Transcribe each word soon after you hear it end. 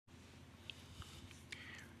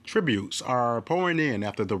Tributes are pouring in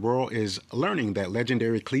after the world is learning that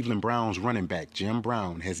legendary Cleveland Browns running back Jim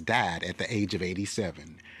Brown has died at the age of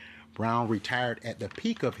 87. Brown retired at the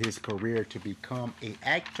peak of his career to become an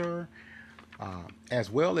actor,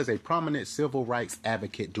 as well as a prominent civil rights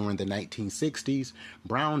advocate during the 1960s.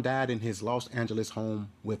 Brown died in his Los Angeles home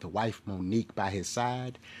with wife Monique by his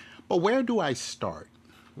side. But where do I start?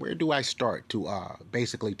 Where do I start to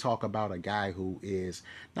basically talk about a guy who is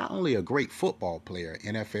not only a great football player,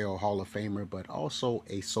 NFL Hall of Famer, but also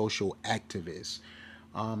a social activist?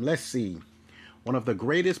 Let's see. One of the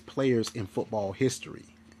greatest players in football history,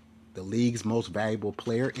 the league's most valuable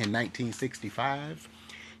player in 1965.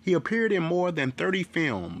 He appeared in more than 30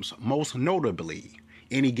 films, most notably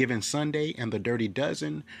Any Given Sunday and The Dirty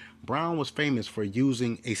Dozen. Brown was famous for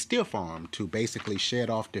using a stiff arm to basically shed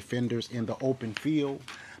off defenders in the open field.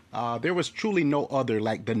 There was truly no other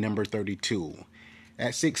like the number 32.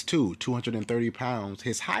 At 6'2", 230 pounds,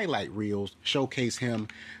 his highlight reels showcase him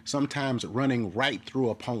sometimes running right through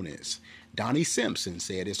opponents. Donnie Simpson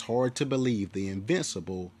said it's hard to believe the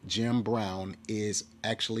invincible Jim Brown is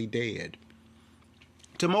actually dead.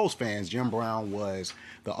 To most fans, Jim Brown was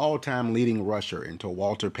the all-time leading rusher until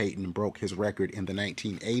Walter Payton broke his record in the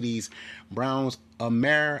 1980s. Brown's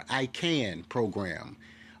Amer I Can program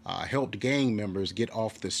helped gang members get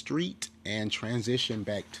off the street and transition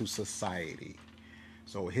back to society.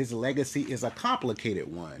 So his legacy is a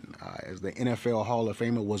complicated one, as the NFL Hall of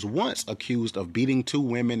Famer was once accused of beating two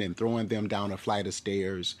women and throwing them down a flight of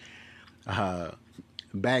stairs.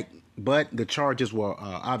 But the charges were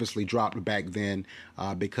obviously dropped back then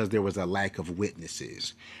because there was a lack of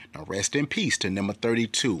witnesses. Now rest in peace to number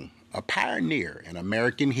 32, a pioneer, an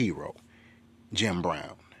American hero, Jim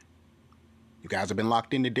Brown. You guys have been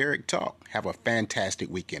locked into Derek Talk. Have a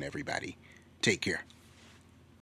fantastic weekend, everybody. Take care.